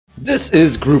This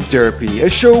is Group Therapy, a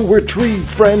show where three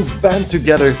friends band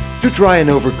together to try and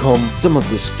overcome some of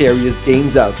the scariest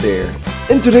games out there.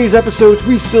 In today's episode,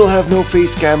 we still have no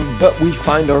face cam, but we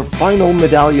find our final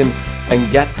medallion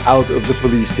and get out of the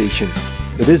police station.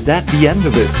 But is that the end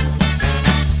of it?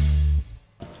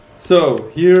 So,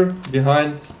 here,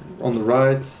 behind, on the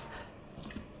right.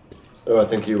 Oh, I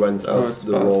think you went out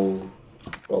the wrong...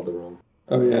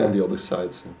 Oh yeah. On the other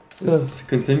side. So. Let's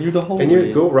continue the whole Can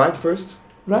you go right first?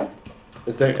 Right?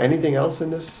 Is there anything else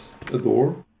in this? The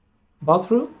door.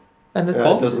 Bathroom? And it's...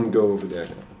 Yeah, it doesn't go over there.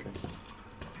 Okay.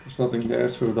 There's nothing there,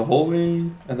 so the hallway,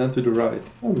 and then to the right.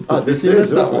 Oh, this is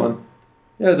that open. one.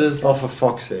 Yeah, this. Oh, for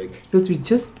fuck's sake. Did we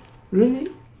just... Really?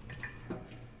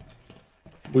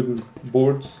 Wooden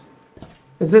boards.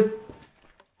 Is this...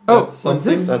 Oh, That's what's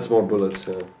this? That's more bullets.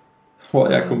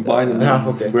 Well, yeah, combine them. Yeah,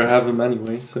 okay. We have them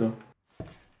anyway, so.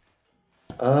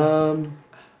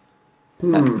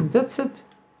 That's it.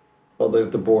 Well, there's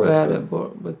the board. The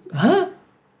board, but... Huh?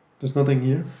 There's nothing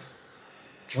here.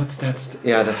 What's that?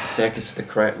 Yeah, that's the staircase with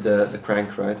the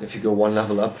crank, right? If you go one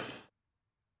level up.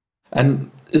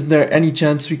 And is there any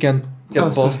chance we can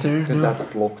get past there? Because that's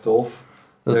blocked off.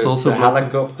 That's There's also the blocked.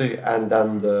 helicopter and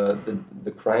then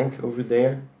the crank over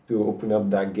there to open up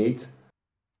that gate.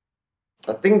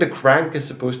 I think the crank is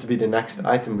supposed to be the next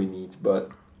item we need,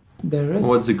 but... There is...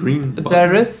 What's the green button?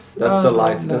 There is... That's the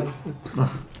light.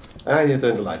 You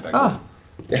turn the light back on.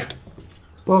 Yeah.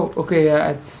 Whoa, okay,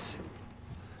 yeah, it's...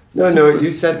 No,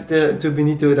 you said to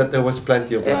Benito that there was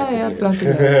plenty of light in Yeah, here. plenty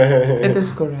of light. It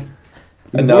is correct.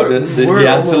 And now the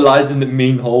answer lies in the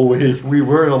main hallway. We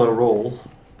were on a roll.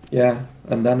 Yeah,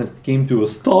 and then it came to a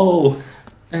stall.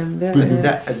 And then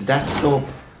That stop.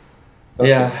 Okay.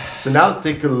 Yeah. So now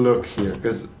take a look here,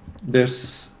 because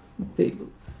There's...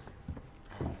 tables.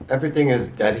 everything is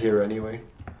dead here anyway.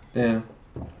 Yeah.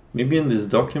 Maybe in these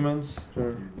documents?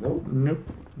 Or... Nope. Nope.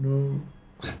 No.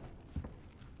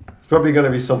 It's probably going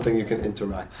to be something you can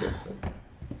interact with.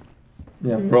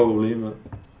 Yeah, probably, but...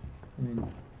 I mean...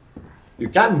 You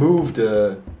can move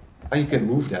the... Oh, you can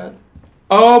move that.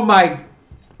 Oh my...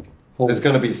 There's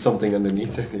going to be something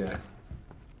underneath it, yeah.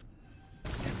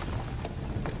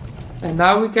 And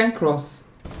now we can cross.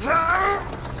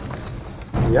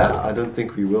 Yeah, I don't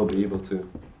think we will be able to.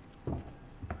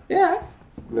 Yes.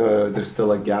 No, there's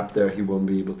still a gap there, he won't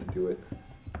be able to do it.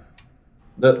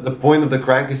 The point of the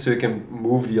crank is so you can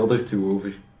move the other two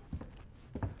over.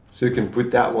 So you can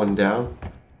put that one down.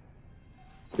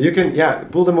 You can, yeah,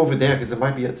 pull them over there, because there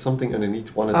might be something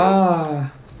underneath one of those.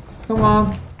 Ah, come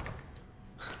on.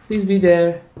 Please be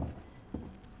there.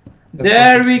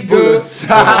 There we go. Bullets.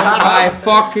 I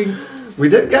fucking... We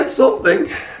did get something.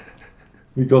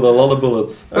 We got a lot of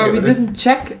bullets. But Okay, we but this- didn't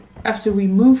check after we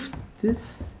moved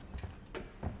this.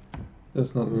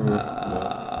 There's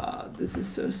not... This is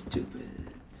so stupid.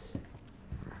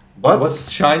 But What's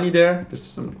shiny there? There's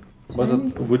some... Was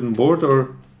it a wooden board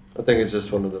or... I think it's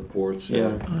just one of the boards.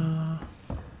 Yeah.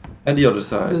 And the other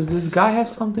side. Does this guy have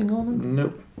something on him?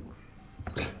 Nope.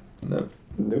 Nope.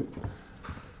 Nope.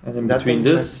 And in Nothing between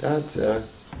this... checked out,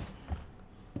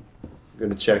 I'm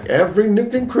gonna check every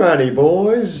nook and cranny,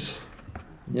 boys.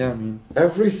 Yeah, I mean...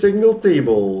 Every single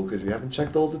table, because we haven't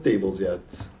checked all the tables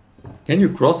yet. Can you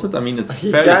cross it? I mean, it's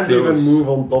He very can't close. even move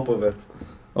on top of it.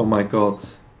 Oh my god.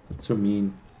 That's so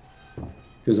mean.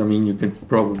 Because, I mean, you can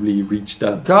probably reach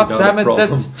that God without damn a it, problem.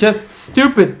 that's just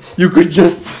stupid. You could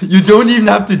just... You don't even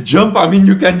have to jump. I mean,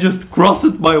 you can just cross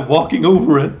it by walking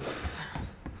over it.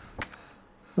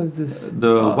 What's this?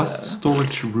 The west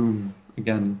storage room,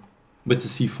 again. With the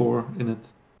C4 in it.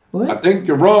 What? I think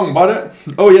you're wrong, buddy.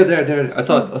 Oh yeah, there. I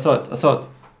saw it.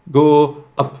 Go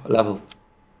up a level.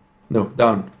 No,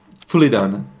 down. Fully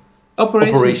down.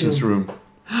 Operations room.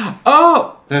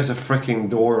 Oh! There's a freaking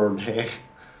door on there.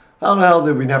 How the hell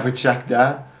did we never check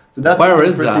that? So that's Where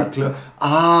is pretty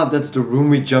that? That's the room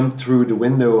we jumped through the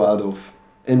window out of.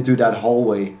 Into that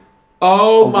hallway.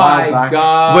 Oh A while my back.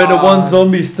 god. Where the one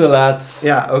zombie's still at.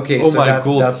 Yeah, okay, Oh so my that's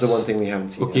God. the one thing we haven't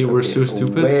seen Okay, yet. we're so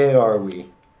stupid. Where are we?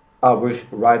 Ah, we're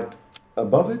right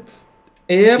above it?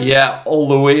 Yep. Yeah, all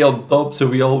the way on top, so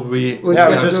we all way... We Yeah,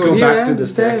 we can just go go here, back to the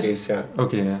stairs. staircase, yeah.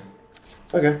 Okay, yeah.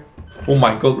 Okay. Oh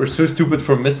my god, we're so stupid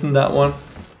for missing that one.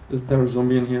 Is there a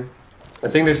zombie in here? I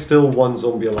think there's still one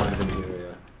zombie alive in here,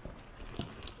 yeah.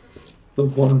 The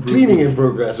one... Cleaning in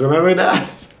progress, remember that?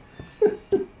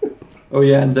 Oh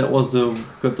yeah, and that was the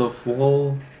cut-off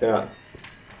wall. Yeah.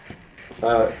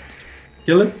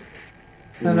 Kill it?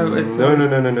 No, it's...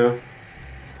 No.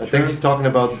 I think he's talking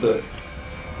about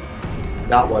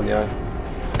that one, yeah.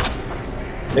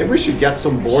 Maybe we should get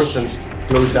some boards and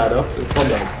close that up.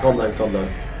 Calm down.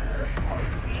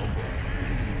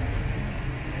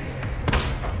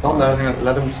 Calm down.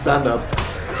 Let him stand up.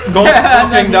 Go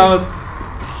fucking down.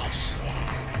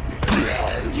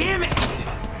 Damn it!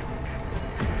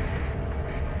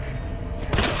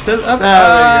 Still up.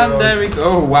 There we go. There we go.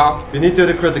 Oh, wow. You need to do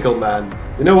the critical, man.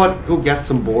 You know what? Go get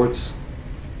some boards.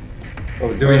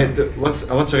 Oh, do we hit the, what's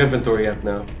our inventory at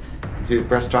now? Do you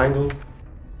press triangle?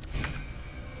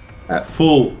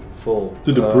 Full Full.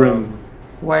 to the brim.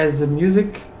 Why is the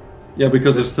music? Yeah,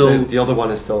 because it's still. The other one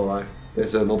is still alive.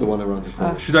 There's another one around the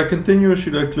corner. Should I continue or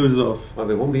should I close it off? Well,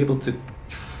 we won't be able to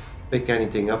pick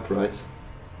anything up, right?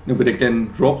 No, but I can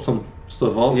drop some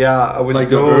stuff off. Yeah, I would like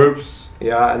go. the herbs.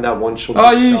 Yeah, and that one shot.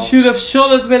 Oh, you should have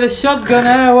shot it with a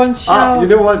shotgun, one shot. Ah, you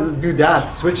know what? Do that.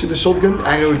 Switch to the shotgun,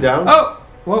 arrow down. Oh,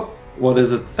 whoa. What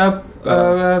is it? Up,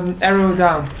 arrow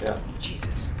down. Yeah.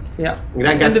 Jesus. Yeah. And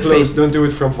then In get the close. face. Don't do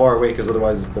it from far away, because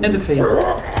otherwise it's gonna In be... the face.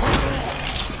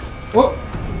 Whoa.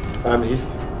 He's...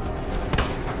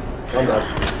 Calm down.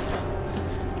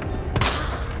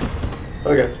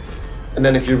 Okay. And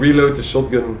then if you reload the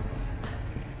shotgun,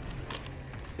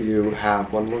 you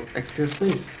have one more extra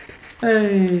space.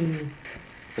 Hey.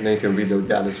 And then you can reload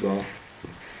that as well.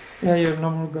 Yeah, you have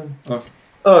normal gun.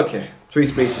 Okay, 3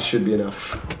 spaces should be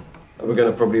enough. And we're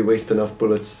gonna probably waste enough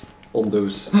bullets on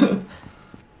those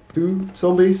 2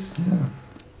 zombies. Yeah.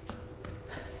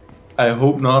 I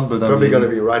hope not, but It's I probably mean,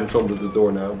 gonna be right in front of the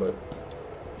door now, but...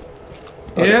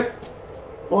 Yep.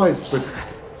 Oh, it's pretty...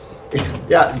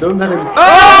 Yeah, don't let him...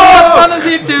 Oh, fun is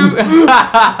here too.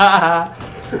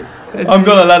 I'm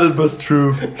gonna let it bust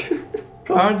through.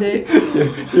 Are they?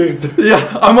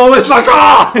 Yeah, I'm always like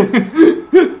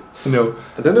No.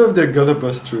 I don't know if they're gonna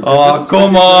bust through. Oh, This is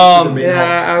come probably close to on. the main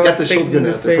Yeah, hall. I Get was the thinking shotgun the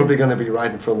out. They're same. probably gonna be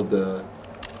right in front of the...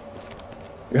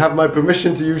 You have my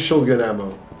permission to use shotgun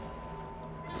ammo.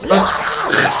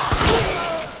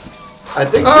 I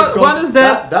think Oh, we've got- one is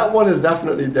dead. That one is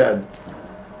definitely dead.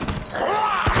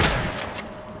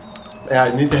 Yeah,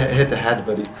 I need to hit the head,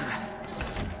 buddy.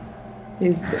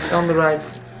 He's on the right.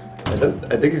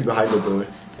 I think he's behind the door.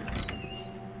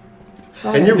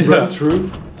 Can you Yeah. run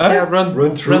through? Yeah, run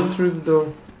Run through? the door.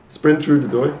 Sprint through the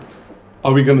door?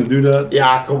 Are we gonna do that?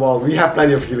 Yeah, come on. We have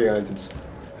plenty of healing items.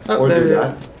 Oh, Or there do he that.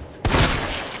 is.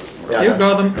 Yeah, You that's-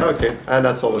 got him. Okay, and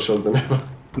that's all the shotgun ammo.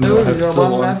 No, I have you have still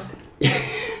one one. left.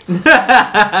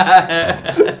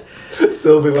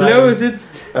 Silver lining. Close it.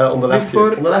 On the left Before-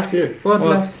 here. On the left here. What What?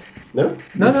 left? No?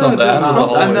 No, It's no, on the no, end no, of the no,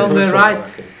 hall. and That's on the the first one. right.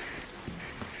 Okay.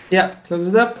 Yeah, close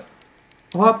it up.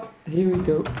 Hop, here we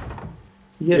go.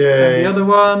 Yes, Yay. and the other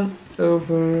one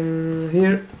over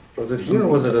here. Was it here or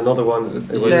was it another one?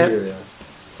 It was Yeah. here, yeah.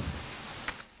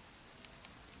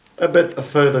 A bit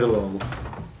further along.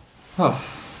 Oh,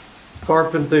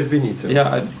 Carpenter Benito.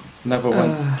 yeah, I never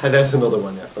went. And there's another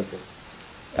one, yeah. Okay.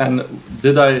 And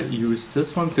did I use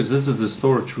this one? Because this is the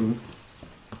storage room.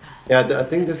 Yeah, I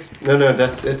think this... No,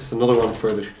 it's another one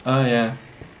further. Oh, yeah.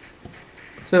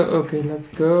 So, okay, let's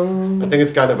go. I think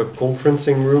it's kind of a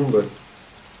conferencing room, but...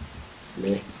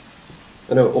 Meh.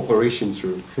 No, operations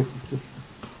room.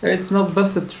 It's not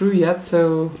busted through yet,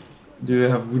 so... Do you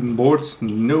have wooden boards?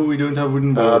 No, we don't have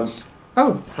wooden boards.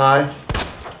 Oh, Hi.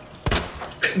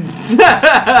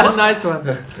 nice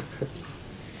one.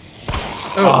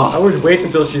 I would wait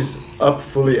until she's up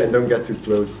fully and don't get too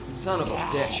close. Son of a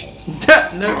bitch.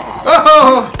 No.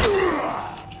 Oh!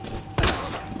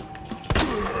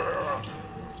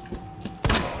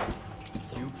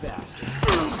 You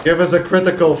bastard. Give us a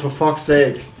critical, for fuck's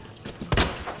sake.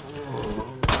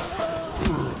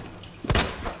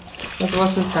 What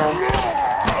was his hand?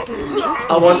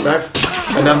 I want knife.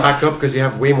 And then back up because you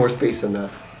have way more space than that.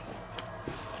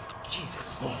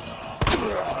 Jesus.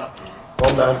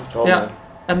 Calm down, calm Yeah, down.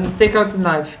 and take out the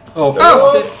knife. Oh,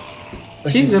 Oh, shit.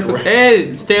 She's She's up. great.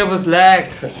 Hey, stay off his leg.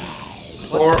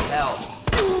 What Or- the hell?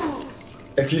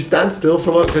 If you stand still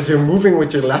for long, because you're moving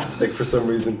with your left stick for some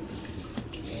reason.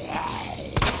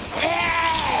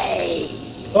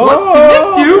 What? She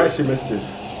missed you? Yeah, she missed you.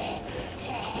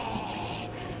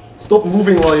 Stop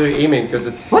moving while you're aiming, because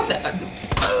it's... What the?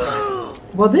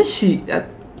 What is she?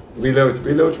 Reload.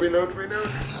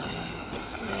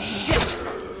 Shit!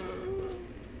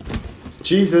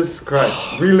 Jesus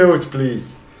Christ. Reload,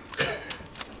 please.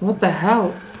 What the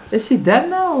hell? Is she dead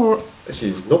now or?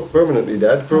 She's not permanently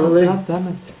dead, probably. Oh, God damn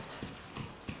it.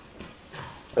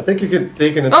 I think you can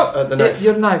take the Oh, yeah, knife.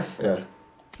 your knife. Yeah.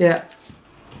 Yeah.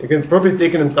 You can probably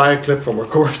take an entire clip from her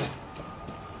corpse.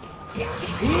 Keep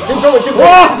going, keep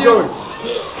going.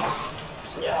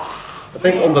 I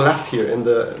think on the left here, in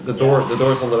the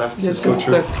door's on the left. Yes, Just go it's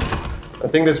through. stuck. I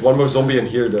think there's one more zombie in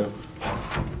here though.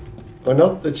 Or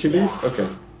not? Did she leave? Okay.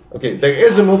 Okay, there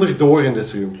is another door in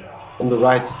this room. On the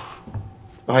right.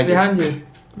 Behind you. Behind you.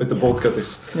 with the bolt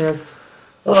cutters. Yes.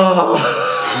 Oh.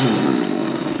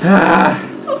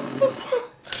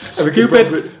 And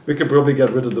we can probably get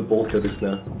rid of the bolt cutters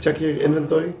now. Check your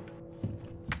inventory.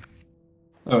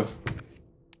 Oh.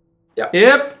 Yeah.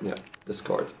 Yep. Yeah,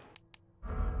 discard.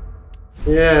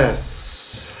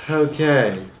 Yes.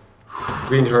 Okay.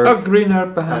 Green herb. Oh, green herb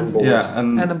and behind. bolt. Yeah,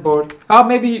 And a board. Oh,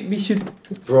 maybe we should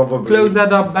Probably. close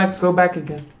that up. Go back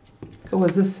again. Oh,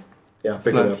 what's this? Yeah,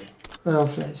 pick Flash. it up. Oh,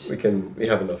 flash. We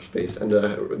have enough space. And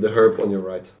the herb on your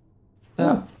right.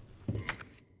 Yeah.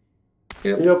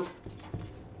 Yep.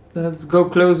 Let's go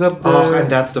close up the. Oh,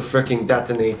 and that's the freaking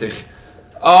detonator.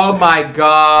 Oh my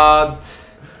god.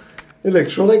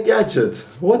 Electronic gadget.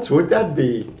 What would that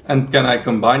be? And can I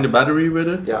combine the battery with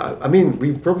it? Yeah, I mean,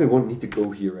 we probably won't need to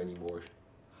go here anymore.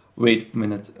 Wait a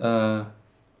minute. Can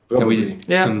Probably. we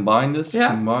Yeah. combine this? Yeah.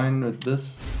 Combine with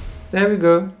this? There we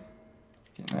go.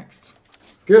 Okay, next.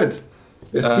 Good.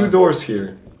 There's 2 Uh, doors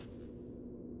here.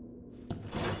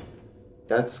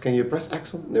 Can you press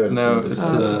X on? No, No, not. it's,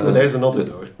 But there's another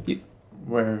door.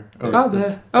 Where? Oh, this-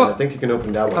 there. And I Oh, think you can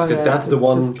open that one. Oh, Because yeah, that's the it's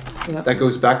one yeah. that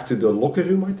goes back to the locker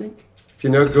room, I think. If you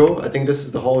now go, I think this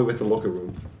is the hallway with the locker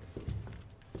room.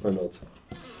 Or not.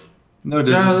 No,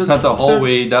 this No, is not the search.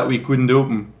 hallway that we couldn't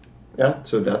open. Yeah,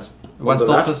 so that's West on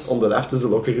the office. left. On the left is the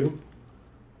locker room.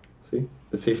 See?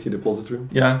 The safety deposit room.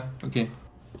 Yeah, okay.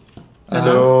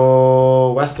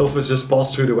 So West office, just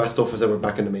pass through the West office and we're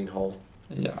back in the main hall.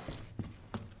 Yeah.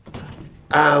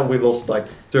 And we lost like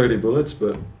 30 bullets,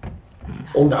 but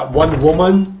on that one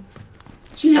woman,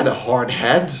 she had a hard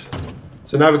head.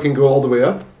 So now we can go all the way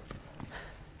up.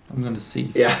 I'm gonna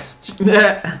see. Yeah,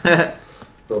 Yeah.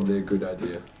 probably a good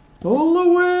idea. All the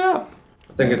way up.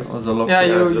 I think Yeah, it's it was a lock. Yeah,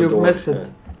 it's the you door, missed it.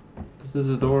 yeah. Is this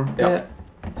a door? Yeah.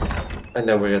 And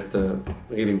then we're at the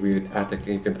really weird attic.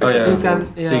 And you can pick Oh, up yeah. the You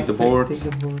board. can Take the board. Take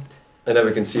the board. And then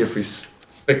we can see if we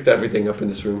picked everything up in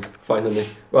this room. Finally.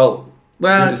 Well,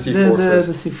 Well, the C4 the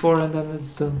first. C4 and then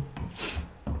it's done.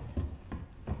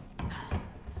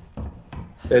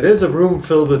 it is a room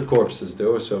filled with corpses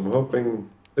though, so I'm hoping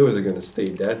those are gonna stay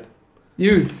dead.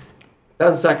 Use.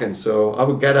 10 seconds, so I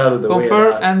will get out of the way. of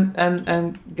Convert that.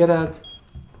 and get out.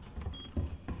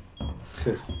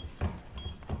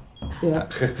 Yeah.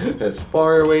 As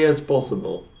far away as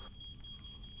possible.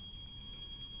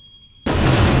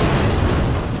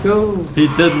 Go. He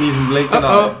didn't even blink an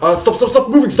Uh-oh. eye.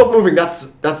 Stop moving,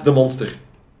 that's the monster.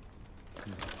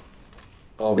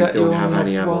 Oh, we Yeah, you don't have only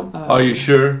any have ammo. one. Are you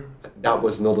sure? That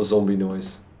was not a zombie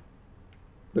noise.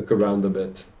 Look around a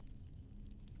bit.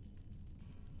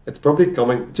 It's probably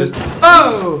coming, just...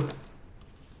 Oh!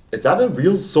 Is that a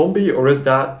real zombie or is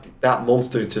that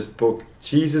monster just poke?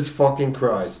 Jesus fucking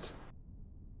Christ.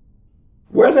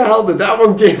 Where the hell did that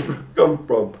one come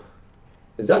from?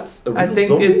 Is that a real I think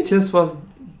zombie? it just was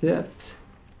dead.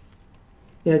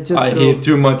 Yeah, just I go. hear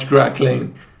too much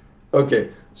crackling. Okay,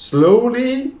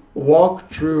 slowly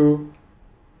walk through.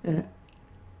 Yeah.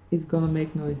 It's gonna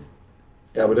make noise.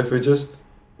 Yeah, but if we just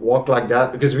walk like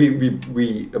that, because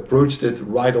we approached it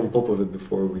right on top of it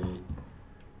before we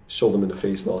shot him in the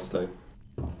face last time.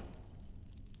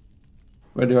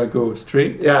 Where do I go?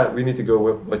 Straight? Yeah, we need to go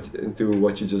into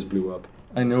what you just blew up.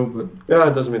 I know, but Yeah,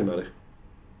 it doesn't really matter.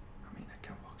 I mean, I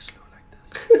can walk slow like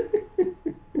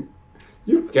this.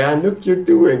 You can, look, you're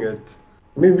doing it.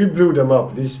 I mean, we blew them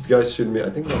up. These guys shouldn't be. I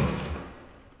think that's.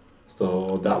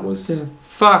 So that was. The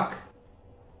fuck.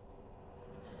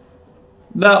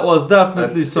 That was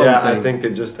definitely something. Yeah, I think it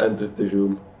just entered the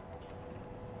room.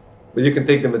 But you can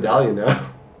take the medallion now.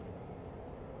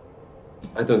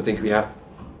 I don't think we have.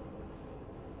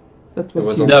 That It was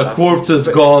was on you. the The left. corpse is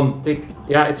But- gone.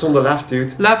 Yeah, it's on the left,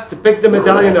 dude. Left. Pick the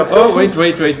medallion up. Oh, wait.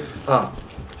 Ah.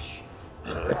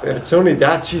 If it's only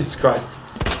that, Jesus Christ.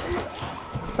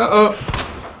 Uh-oh.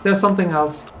 There's something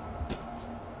else.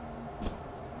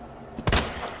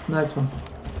 Nice one.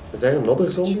 Is there another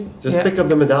zombie? Just Yeah. pick up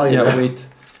the medallion. Yeah, now. wait.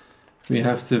 We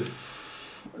have to...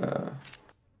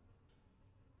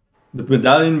 the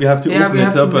medallion, we have to Yeah, open we it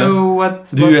have to up. know what...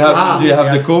 Do you have Ah, do you have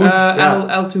yes. the code?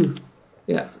 Yeah. L2.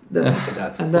 Yeah, that's Look at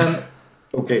that. And then,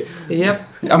 Okay. yep.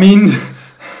 I mean,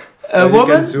 A You can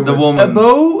woman, zoom the it. woman. a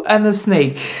bow, and a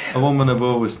snake. a woman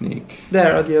above a snake.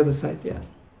 There, on the other side, yeah.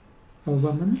 A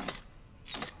woman.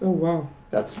 Oh, wow.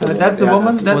 That's the That's a yeah,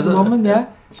 woman, that's a woman. woman, yeah.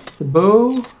 The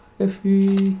bow, if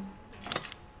we...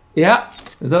 Yeah,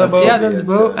 Is that That's a bow? yeah, that's a it's,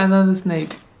 bow, and then the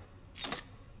snake.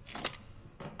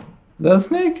 That a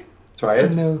snake? Try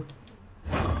it. No.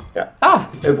 Yeah. Ah!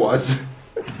 It was.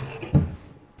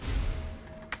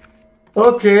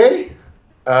 Okay.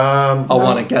 I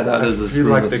want to get out I of this feel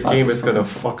room like as the fast game as is gonna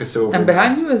possible. fuck us over. And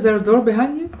behind you, is there a door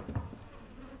behind you?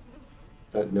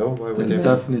 No, why would There's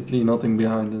there definitely nothing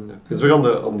behind it. Because we're on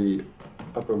the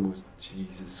uppermost.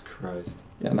 Jesus Christ.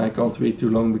 Yeah, and I can't wait too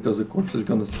long because the corpse is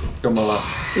gonna come alive.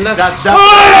 Left. That's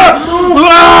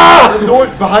that. The door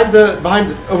behind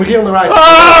over here on the right.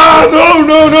 Ah!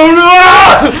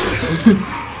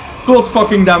 No! God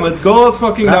fucking damn it! God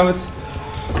fucking damn it!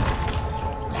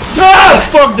 Ah!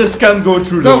 Fuck! This can't go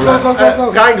through Go, doors. go, go,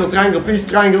 go, go. Triangle, please,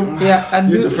 triangle. Yeah,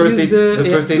 and Use the first aid- the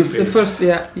first aid the spray. first,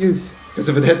 yeah, use. Because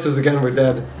if it hits us again, we're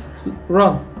dead.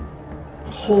 Run.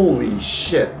 Holy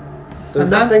shit. Does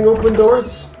And that then- thing open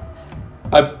doors?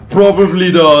 It probably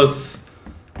does.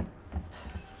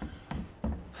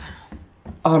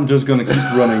 I'm just gonna keep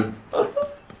running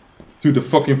to the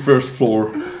fucking first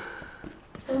floor.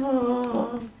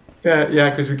 Yeah,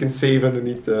 because we can save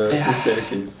underneath the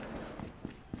staircase.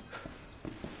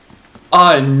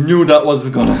 I knew that was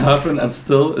gonna happen, and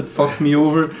still it fucked me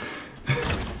over.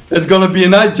 It's gonna be a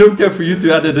nice jump scare for you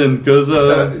to add it in, cause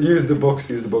Use the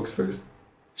box first.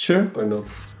 sure. Or not.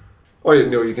 Oh yeah,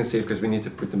 no, you can save because we need to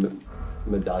put the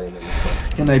medallion in as well.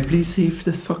 Can I please save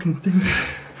this fucking thing?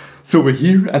 So we're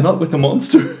here and not with the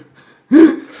monster.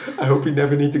 I hope we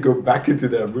never need to go back into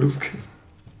that room.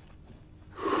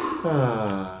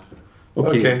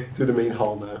 Okay, to the main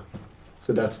hall now.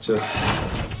 So that's just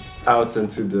out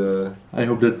into the... I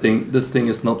hope this thing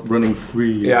is not running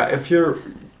free. Yeah, if you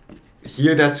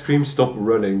hear that scream, stop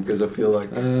running, because I feel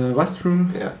like...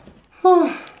 Restroom. Yeah.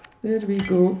 There we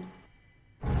go.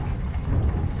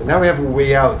 And now we have a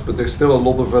way out, but there's still a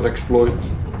lot of unexplored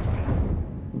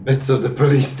bits of the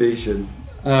police station.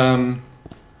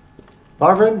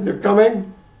 Marvin, you're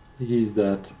coming? He's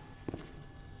dead.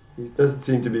 He doesn't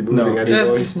seem to be moving No,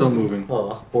 anymore. he's still moving.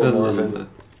 Oh, poor A little Marvin. bit.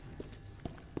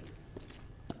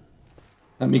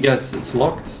 Let me guess, it's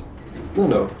locked.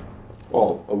 No.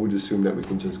 Oh, I would assume that we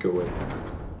can just go in.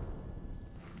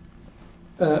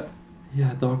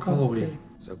 Yeah, dark hallway. Okay.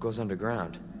 So it goes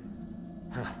underground.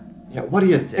 Huh. Yeah, what do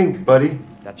you think, buddy?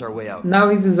 That's our way out. Now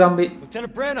he's a zombie.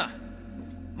 Lieutenant Branna!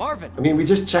 Marvin! I mean, we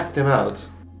just checked him out.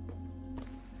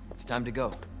 It's time to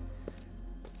go.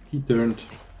 He turned.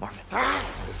 Marvin.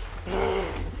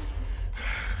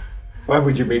 Why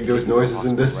would you make those noises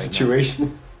in this Right now.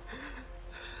 situation?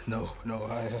 No,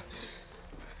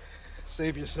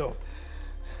 save yourself.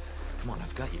 Come on,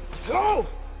 I've got you. Go!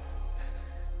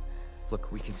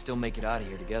 Look, we can still make it out of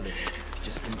here together.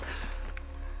 Just can...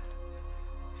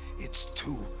 It's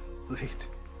too late.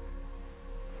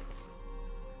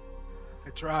 I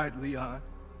tried, Leon.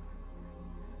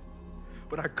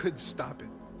 But I couldn't stop it.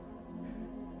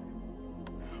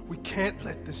 We can't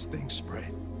let this thing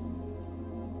spread.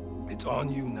 It's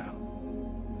on you now.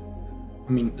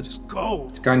 I mean, Just go.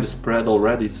 it's kind of spread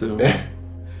already, so...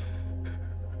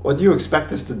 What do you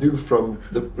expect us to do from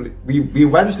the we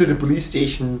went to the police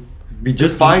station We to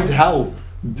just find help.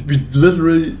 We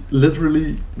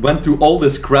literally went to all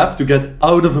this crap to get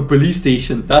out of a police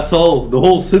station. That's all. The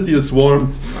whole city is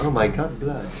swarmed. Oh my god,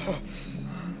 blood.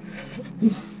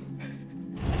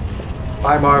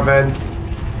 Bye, Marvin.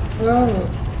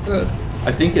 Oh, good.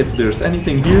 I think if there's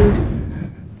anything here,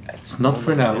 it's not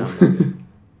for now.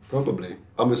 Probably.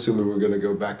 I'm assuming we're gonna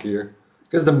go back here.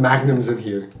 Because the Magnum's in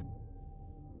here.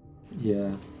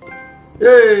 Yeah.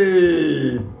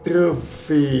 Yay!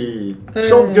 Trophy!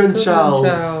 Shotgun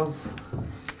shells!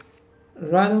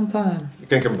 Right on time. You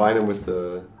can combine them with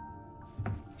the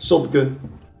shotgun.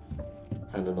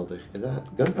 And another. Is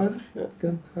that gunpowder? Yeah.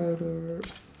 Gunpowder.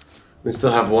 We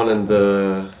still have one in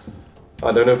the...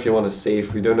 I don't know if you want to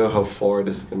save. We don't know how far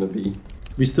this is gonna be.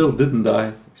 We still didn't die.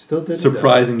 We still did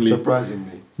Surprisingly.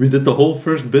 Surprisingly. We did the whole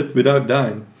first bit without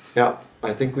dying. Yeah,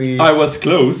 I think we... I was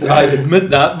close, I admit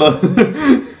that, but...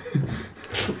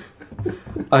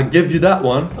 I give you that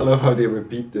one. I love how they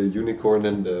repeat the unicorn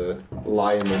and the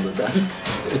lion on the desk.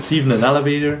 It's even an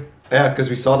elevator. Yeah, because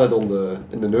we saw that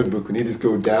in the notebook. We needed to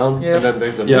go down, Yeah. and then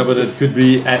there's a Yeah, but it could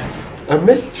be... a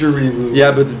mystery room.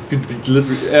 yeah, but it could be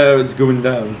literally... it's going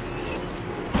down.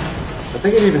 I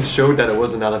think it even showed that it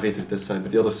was an elevator this time,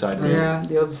 but the other side is Yeah,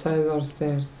 the other side are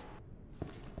stairs.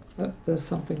 But there's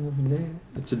something over there.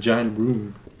 It's a giant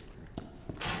room.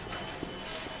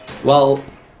 Well,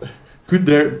 could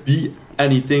there be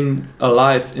anything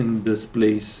alive in this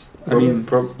place? I mean,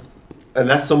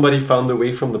 unless somebody found a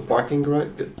way from the parking garage.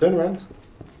 Turn around.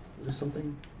 There's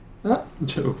something.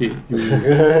 okay.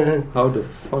 How the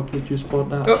fuck did you spot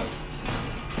that?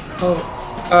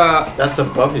 That's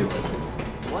above you, I think.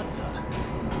 What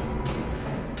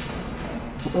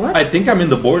the? What? I think I'm in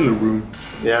the boiler room,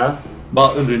 Yeah.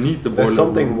 but underneath the boiler There's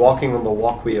something room. walking on the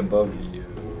walkway above you.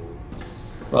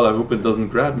 Well, I hope it doesn't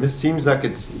grab me. This seems like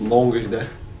it's longer than...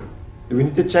 Do we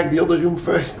need to check the other room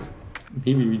first?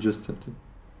 Maybe we just have to...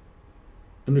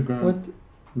 Underground. What?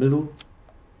 Middle.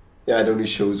 Yeah, it only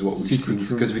shows what we've Secret seen, room.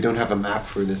 because we don't have a map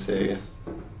for this area.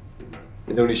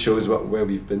 It only shows where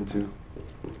we've been to.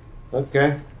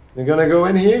 Okay, you're gonna go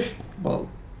in here? Well,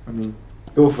 I mean,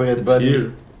 Go for it, it's buddy.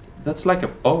 here. That's like a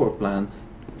power plant.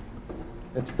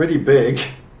 It's pretty big.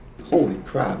 Holy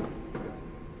crap.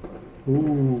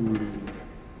 Ooh.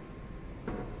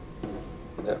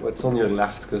 Yeah, what's on your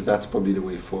left? Because that's probably the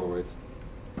way forward.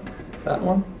 That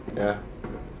one? Yeah.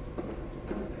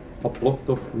 A blocked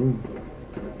off room.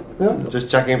 Yeah. Just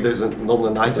checking if there's not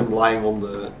an item lying on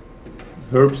the...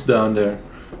 Herbs down there.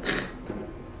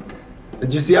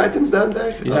 Did you see items down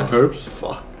there? Yeah, herbs.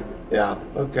 Fuck. Yeah,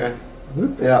 okay.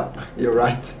 Yeah, you're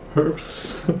right.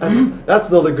 Herbs.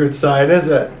 That's not a good sign, is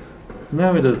it?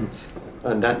 No, it isn't.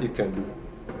 And that you can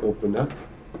open up.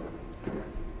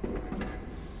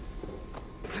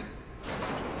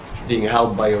 Being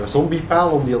held by your zombie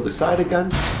pal on the other side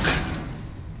again.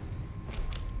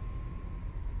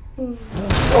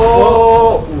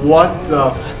 Oh, what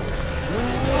the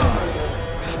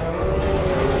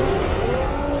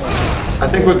I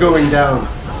think we're going down.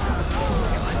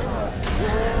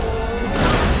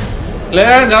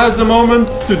 Claire, now's the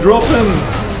moment to drop in.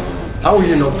 How are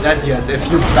you not dead yet if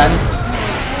you bent?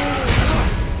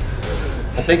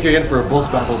 I think you're in for a boss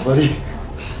battle, buddy.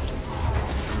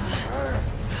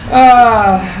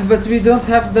 But we don't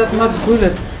have that much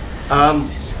bullets.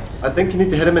 I think you need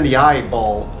to hit him in the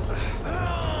eyeball.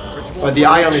 Or the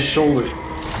eye on his shoulder.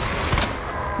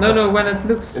 No, when it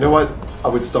looks... You know what? I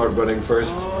would start running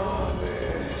first.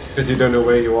 Because you don't know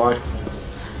where you are.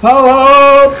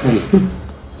 Hello!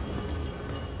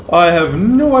 I have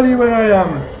no idea where I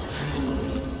am.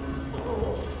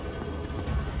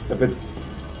 If it's...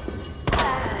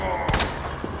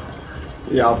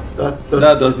 Yeah, that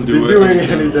doesn't seem to do be doing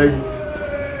anything. anything.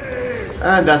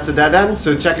 And that's a dead end,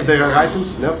 so check if there are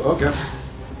items. No, okay.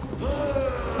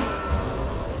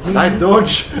 Nice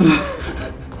dodge!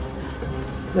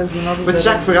 There's another... But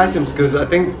check for items, because I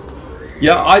think...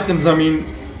 Yeah, items, I mean...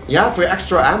 Yeah, for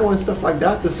extra ammo and stuff like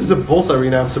that. This is a boss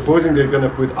arena, I'm supposing they're gonna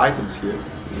put items here.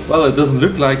 Well, it doesn't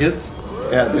look like it.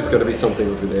 Yeah, there's gotta be something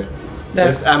over there.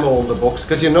 There's ammo on the box,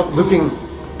 because you're not looking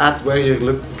at where you're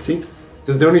looking. See?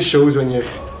 Because it only shows when you're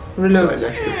Reload. right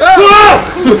next to it.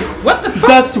 What the fuck?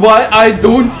 That's why I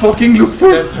don't fucking look for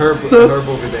There's herb stuff.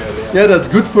 over there. Yeah, Yeah, that's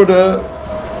good for the...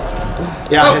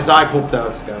 yeah his eye popped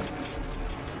out. Yeah.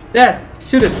 There,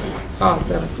 shoot it. Oh,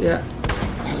 damn it, yeah.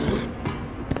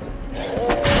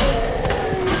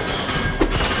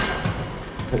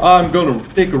 I'm gonna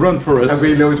take a run for it. And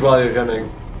reload while you're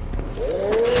running.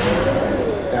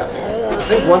 Yeah. I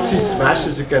think once he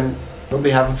smashes, you can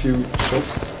probably have a few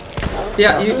shots.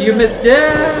 Yeah, you missed.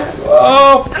 Yeah!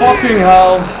 Oh, fucking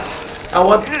hell. And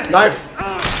what? Knife!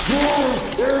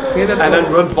 Okay, that And was...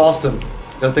 then run past him.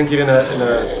 I think you're in a...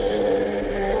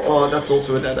 Oh, that's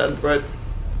also a dead end, right?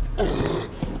 No.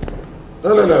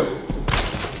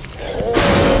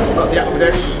 Oh, yeah, over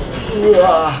there.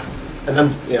 Uah. And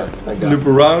then, yeah, like that. Loop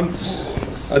around.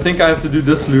 I think I have to do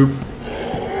this loop.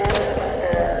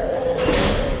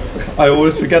 I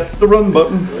always forget the run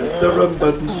button. The run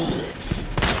button.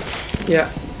 Yeah.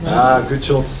 Ah, good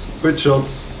shots. Good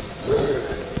shots.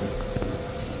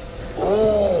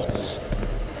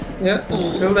 Yeah, it's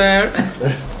still there.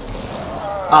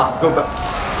 Ah, go back.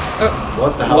 Oh.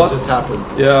 What the hell What? just happened?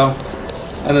 Yeah.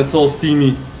 And it's all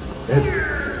steamy. It's...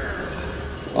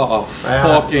 Oh, Yeah.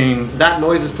 fucking... That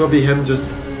noise is probably him just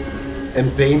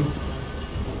in pain.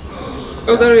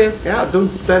 Oh, there he is. Yeah,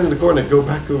 don't stand in the corner. Go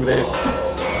back over there.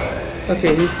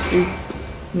 Okay, he's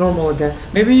normal again.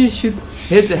 Maybe you should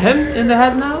hit him in the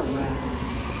head now?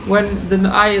 When the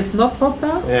eye is not popped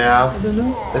out? Yeah. I don't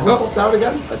know. Is it popped out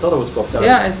again? I thought it was popped out.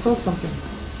 Yeah, I saw something.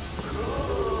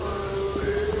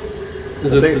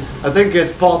 I think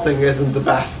his potting isn't the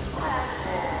best.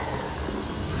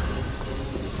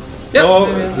 Yep, Oh,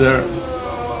 there he is. there.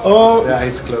 Oh, Yeah,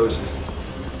 he's closed.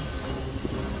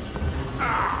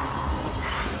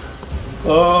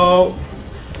 oh,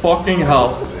 fucking hell.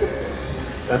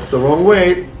 That's the wrong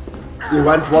way. You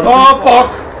went one. Oh,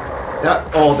 fuck. Yeah.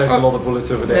 Oh, there's a lot of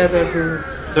bullets over Yeah, there. there it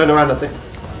is. Turn around, I think.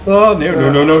 Oh,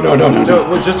 no. No,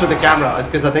 well, just with the camera,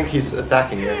 because I think he's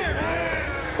attacking you.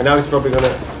 And now he's probably gonna.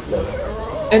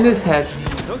 No. In his head.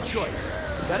 No choice.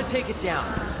 Gotta take it down.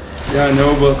 Yeah, I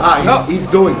know, but... Ah, he's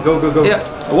going. Go. Yeah.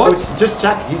 What? Oh, just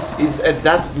check. It's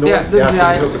that noise. Yeah, this is the so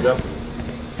eye. he's opened up.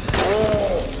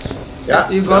 Yeah,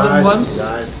 You got him nice, once.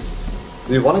 Nice.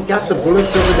 Do you want to get the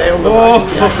bullets over there on the Oh.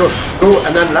 right? Yeah, go,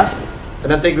 and then left,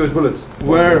 and then take those bullets.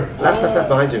 Where? Left,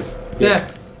 behind you. Yeah.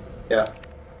 Yeah.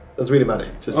 Doesn't really matter.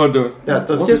 Just Oh, do it. yeah,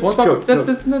 Just just swap. go.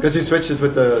 That's not. Because you switched it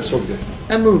with the shotgun.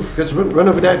 And move. Because run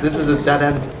over there. This is a dead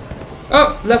end.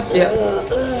 Oh, left. Yeah.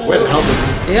 Where the hell did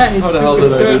it? Yeah. He How the took hell a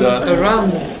did I do turn that?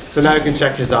 around. So now you can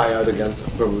check his eye out again,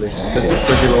 probably. This is a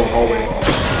pretty long hallway.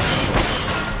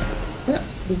 Yeah.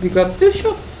 But you got 2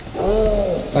 shots.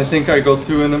 I think I got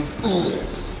 2 in him.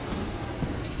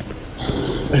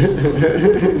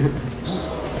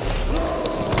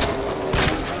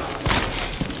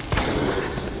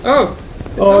 Oh.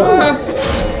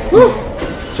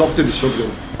 Swap to the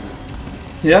shotgun.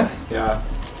 Yeah? Yeah.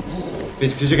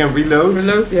 Because you can reload.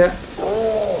 Reload. Yeah.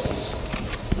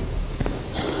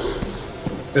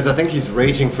 Because I think he's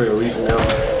raging for a reason now.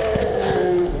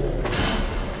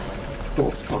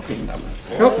 God fucking damn it.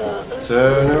 Oh.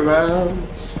 Turn around.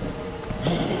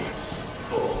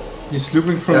 He's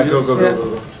looping from Yeah, the go, other go, side. go,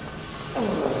 go, go.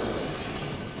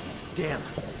 Damn.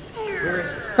 Where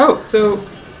is he? Oh. So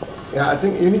Yeah, I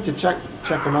think you need to check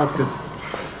him out because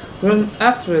run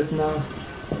after it now.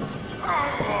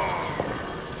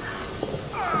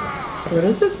 Where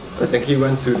is it? I think he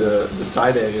went to the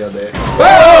side area there.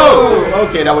 Whoa!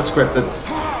 Okay, that was scripted.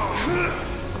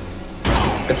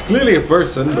 It's clearly a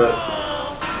person, but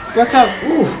Watch out!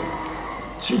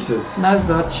 Jesus. Nice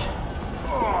dodge.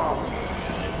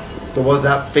 So was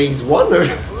that phase 1 or?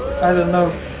 I don't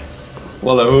know.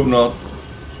 Well, I hope not.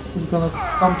 He's gonna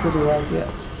come to the right, yeah.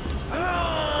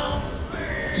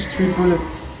 Just 3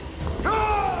 bullets.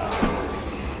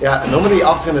 Yeah, normally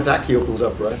after an attack he opens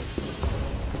up, right?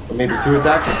 Or maybe 2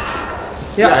 attacks.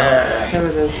 Yeah. Yeah. There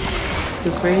it is.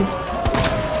 This way.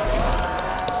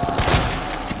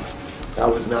 That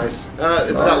was nice. It's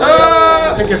that way.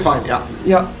 Yeah. I think you're fine. Yeah.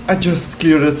 Yeah, I just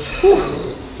cleared it.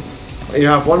 You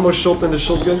have one more shot in the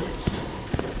shotgun.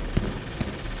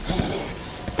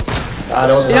 Ah,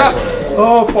 that was a nice one.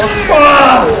 Oh, fuck.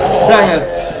 Ah! Dang it.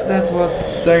 That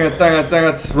was. Dang it, dang it, dang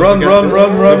it. Run, forget run, to- run,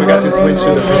 don't run, forget run, to run, switch to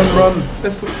run, the pistol. run, run.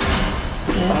 This one.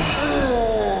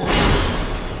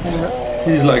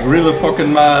 He's like really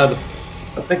fucking mad.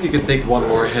 I think you can take one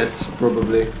more hit,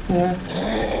 probably. Yeah.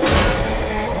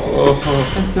 Oh,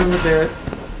 It's over there.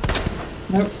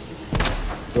 Nope.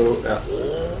 So, yeah.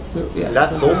 So, yeah.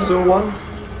 That's also one.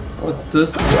 what's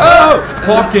this? Oh,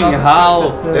 fucking Not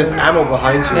hell. scripted, There's ammo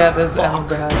behind you. Yeah, there's ammo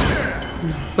behind.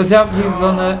 But yeah, you're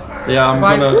gonna. Yeah, I'm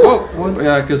swipe. gonna. Oh, what?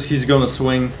 Yeah, because he's gonna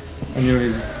swing. I knew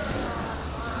he's.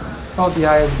 Oh, the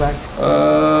eye is back.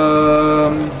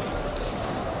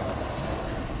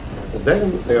 Is that?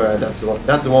 Yeah, that's the one.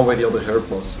 That's the one where the other herb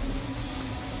was.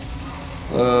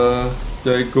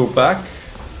 Do I go back?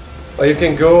 Or you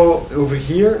can go over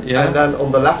here, Yeah. and then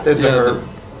on the left there's a Yeah, herb.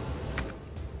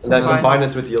 And then Combine combine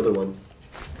it. it with the other one.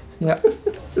 Yeah.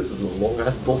 This is a long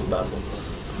ass boss battle.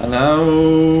 And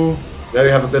now. There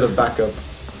you have a bit of backup.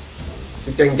 If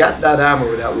you can get that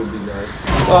ammo, that would be nice.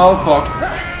 Oh, fuck.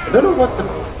 I don't know what the.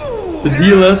 The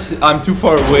deal is, I'm too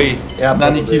far away. Yeah, and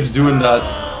then he probably. keeps doing that.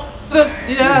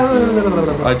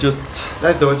 Yeah. I just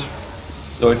Nice dodge.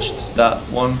 dodged that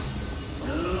one.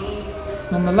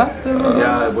 On the left there was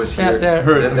Yeah, it was Yeah, here. there.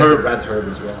 Herb, Then there's herb. a red herb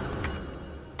as well.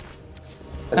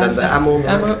 And then the ammo.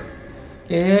 Ammo.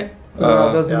 Yeah.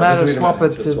 No, doesn't yeah, matter. doesn't really Swap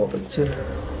matter, it. just swap It's it. just.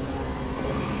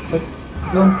 But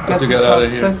don't get to get yourself out of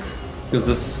here. stuck. Because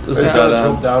this is He's a gonna dead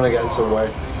drop end. down again somewhere.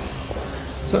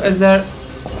 So is there?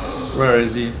 Where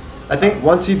is he? I think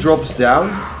once he drops down,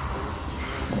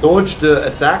 dodge the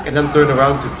attack and then turn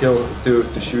around to kill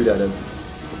to shoot at him.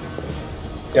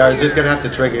 Yeah, you're just gonna have to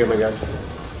trigger him again.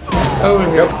 Over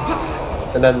here. Yep.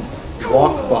 And then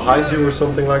walk behind you or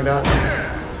something like that.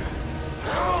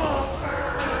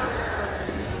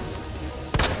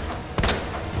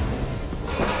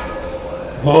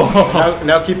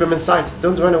 Now keep him in sight.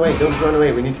 Don't run away. Don't run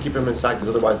away. We need to keep him in sight because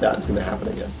otherwise that's gonna happen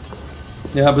again.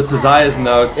 Yeah, but his eye isn't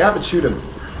out. Yeah, but shoot him.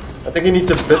 I think he needs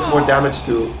a bit more damage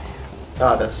to.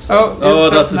 Ah, that's. Oh, Oh, you're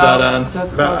that's a stuck now. dead end.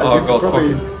 That But was- Oh, you God,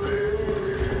 probably-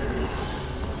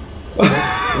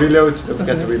 Reload. Don't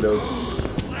forget to reload.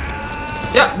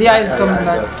 Yeah, the eye is Yeah, coming yeah,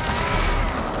 back.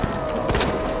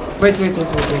 Wait.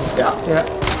 Yeah. Yeah.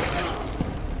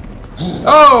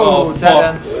 Oh, Oh, dead fuck.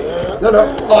 end. No,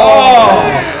 no. Oh!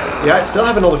 Yeah, I still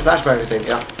have another flashback, I think.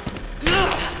 Yeah.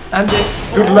 And they,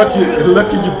 Good lucky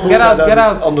you pulled get out, that get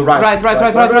out. on the right. Right.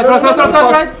 Fuck.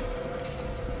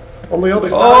 On the other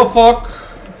side. Oh, fuck.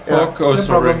 Yeah. Fuck. Oh, No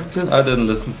sorry. problem, just- I didn't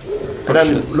listen. And then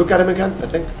shit. look at him again, I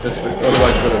think. Otherwise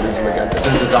we're gonna lose him again.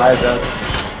 Since his eye is out.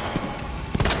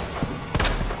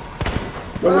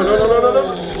 No.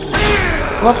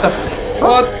 What the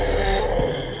fuck? What?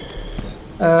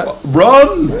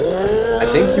 Run! I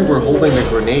think you were holding the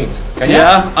grenade. Can you?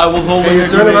 Yeah, I was holding Can you a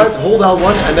turn grenade. around, hold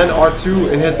L1 and then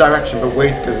R2 in his direction, but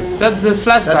wait, because That's a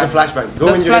flashback. that's a flashback. Go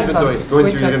That's in your flashback. inventory. Go Wait,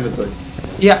 into your check. inventory.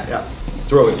 Yeah. Yeah,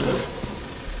 throw it.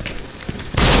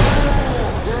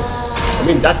 I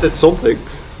mean, that did something.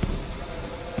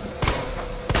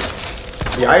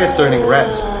 The eye is turning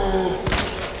red.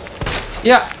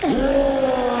 Yeah.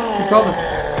 You called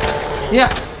it. Yeah.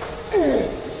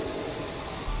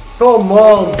 Come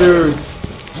on, dudes.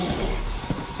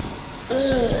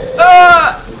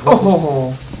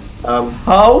 Oh.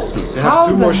 How? You have How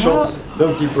 2 the more hell? shots.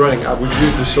 Don't keep running. I would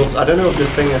use the shots. I don't know if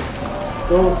this thing is.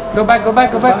 Go. Go back, go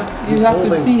back, go back. You He's have to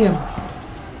holding. see him.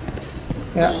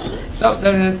 Yeah. Oh,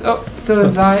 there it is. Oh, still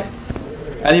his eye.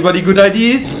 Anybody good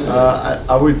ideas?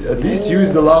 I would at least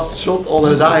use the last shot on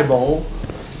his eyeball.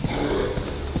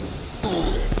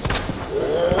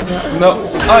 No,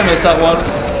 I missed that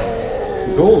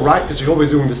one. Go right, because you're always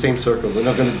doing the same circle. We're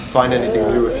not going to find anything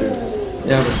new if you.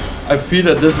 Yeah, but I feel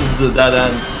that this is the dead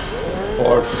end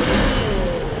part.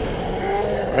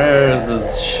 Where is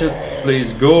this shit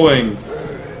place going?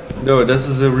 No, this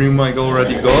is a room I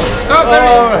already got.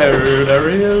 Oh, There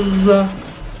he is.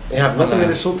 You have nothing in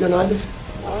the shotgun either?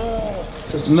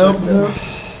 Just to Nope. check them.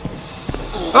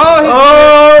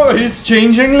 Oh, He's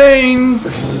changing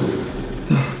lanes.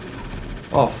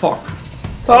 Oh fuck.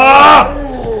 Ah!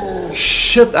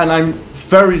 Shit, and I'm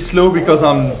very slow because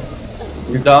I'm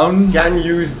down. You can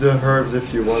use the herbs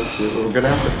if you want to, but we're gonna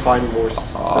have to find more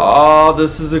stuff. Ah,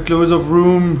 this is a close-up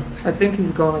room. I think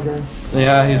he's gone again.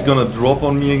 Yeah, he's gonna drop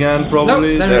on me again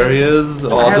probably. Nope, there he he is. I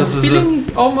Oh, have this a is feeling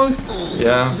he's almost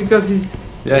yeah. because he's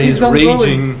He's on going.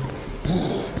 raging.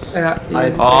 Yeah.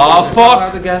 Ah, fuck!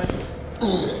 Out again.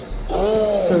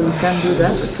 So we can't do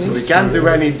that. So Okay. we can't do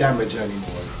any damage anymore.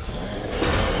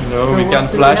 No, So we what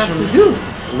can't do flash have him. to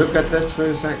do? Look at this for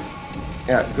a sec.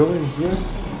 Yeah, go in here.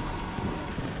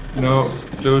 No,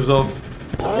 close off.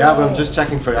 Yeah, but I'm just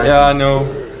checking for items. Yeah, I know.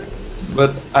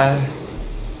 But I.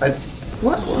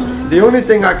 What? The only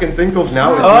thing I can think of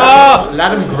now is Ah!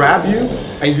 let him grab you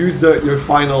and use your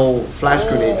final flash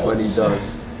grenade when he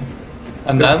does.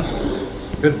 And then?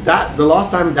 Because the last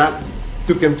time that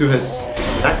took him to his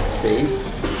next phase.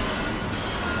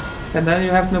 And then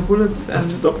you have no bullets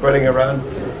and Stop running around.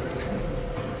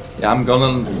 Yeah, I'm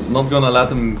not gonna let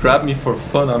him grab me for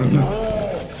fun. I mean,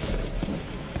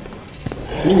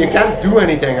 You can't do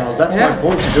anything else. That's my Yeah.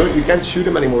 point. You can't shoot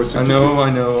him anymore. So I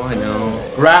know.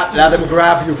 let him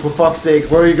grab you for fuck's sake.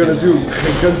 What are you gonna do?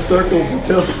 Gun circles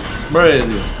until. Where is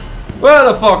he? Where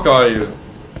the fuck are you?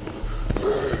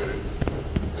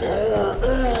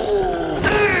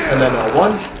 And then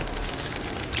one.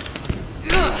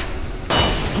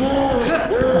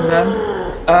 and then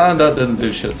And that didn't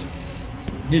do shit.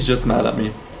 He's just mad at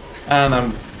me. And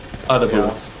I'm out of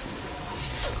bullets.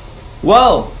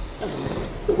 Well,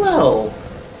 Well,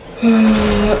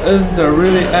 isn't there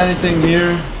really anything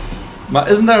here?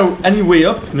 Isn't there any way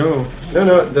up? No.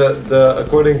 no. The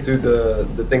according to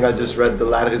the thing I just read, the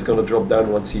ladder is gonna drop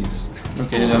down once he's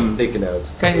Okay, then taken out.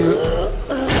 can you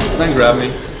grab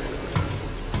me.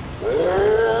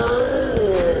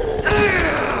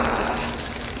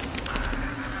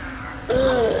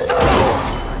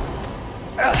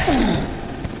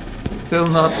 still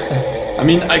not? I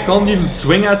mean, I can't even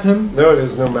swing at him. No,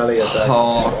 there's no melee attack.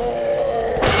 Oh.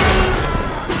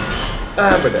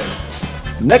 We're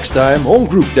dead. Next time on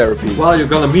Group Therapy. Well, you're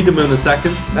gonna meet him in a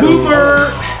second.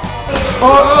 Super!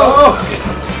 Oh!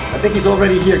 I think he's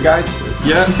already here, guys.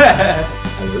 Yeah.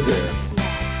 Hello there.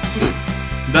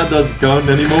 That doesn't count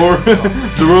anymore.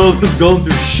 The world has gone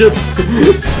to shit.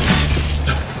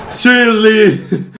 Seriously.